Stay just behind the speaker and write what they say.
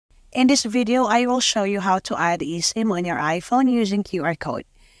In this video, I will show you how to add eSIM on your iPhone using QR code.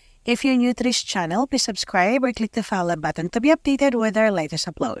 If you're new to this channel, please subscribe or click the follow button to be updated with our latest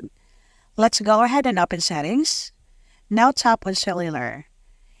upload. Let's go ahead and open Settings. Now tap on Cellular.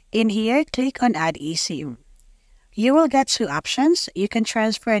 In here, click on Add eSIM. You will get two options. You can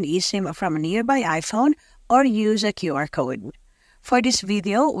transfer an eSIM from a nearby iPhone or use a QR code. For this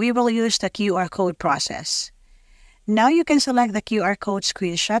video, we will use the QR code process. Now you can select the QR code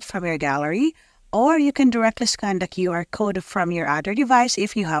screenshot from your gallery, or you can directly scan the QR code from your other device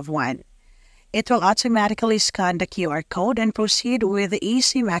if you have one. It will automatically scan the QR code and proceed with the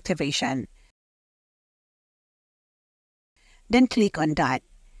eSIM activation. Then click on Done.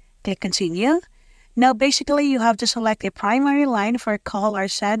 Click Continue. Now basically you have to select a primary line for call or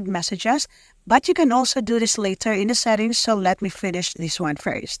send messages, but you can also do this later in the settings, so let me finish this one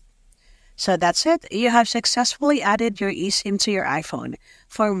first. So that's it. You have successfully added your eSIM to your iPhone.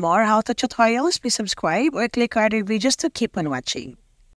 For more how-to tutorials, please subscribe or click other videos to keep on watching.